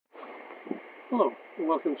Hello and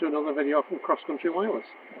welcome to another video from Cross Country Wireless.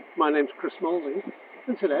 My name's Chris Moulding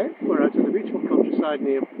and today we're out in the beautiful countryside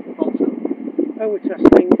near Bolton and we're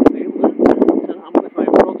testing the Loop Antenna Amplifier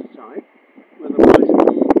prototype with a bicycle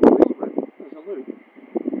noise group as a loop.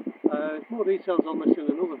 More details on this in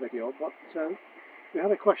another video, but we had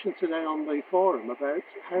a question today on the forum about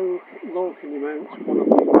how low can you mount one of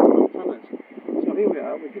the antennas. So here we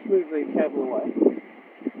are, we just moved the cable away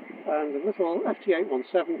and a little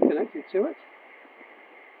FT-817 connected to it.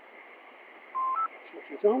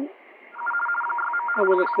 Switch it on, and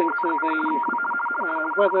we're listening to the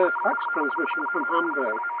weather fax transmission from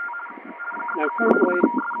Hamburg. Now currently,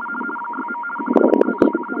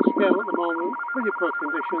 full scale at the moment, pretty poor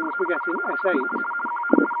conditions, we're getting S8.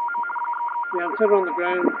 The antenna on the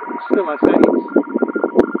ground, still S8.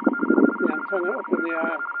 The antenna up in the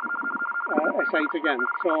air, S8 again.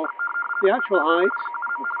 So the actual height,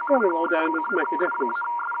 fairly low down, doesn't make a difference.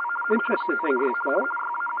 The interesting thing is though,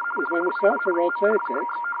 is when we start to rotate it,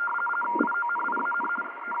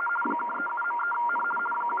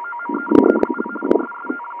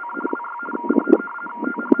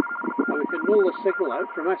 and we can null the signal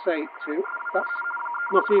out from S8 to, that's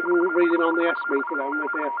not even reading on the S meter then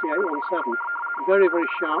with the FT-817. Very, very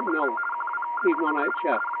sharp null, even on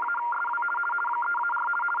HF.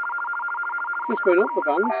 Just going up the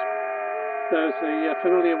bands, there's the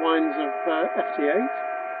familiar winds of FT8.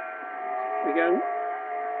 Again,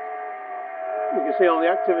 you can see all the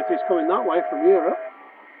activities coming that way from Europe.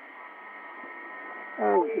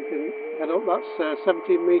 And we can head up, that's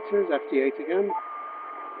 17 metres, FT8 again.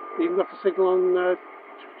 Even got a signal on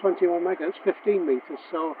 21 megahertz, 15 metres,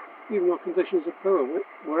 so even though conditions are poor,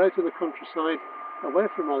 we're out in the countryside, away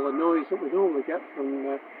from all the noise that we normally get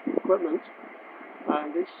from equipment,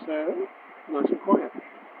 and it's nice and quiet.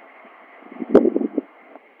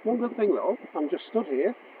 One good thing though, I'm just stood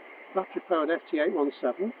here, battery powered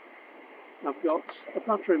FT-817. I've got a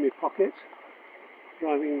battery in my pocket,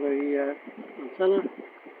 driving the antenna,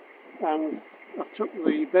 and I've took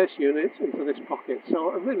the base unit into this pocket, so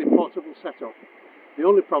a really portable setup. The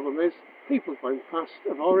only problem is, people going past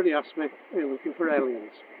have already asked me, are you looking for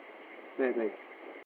aliens? Maybe.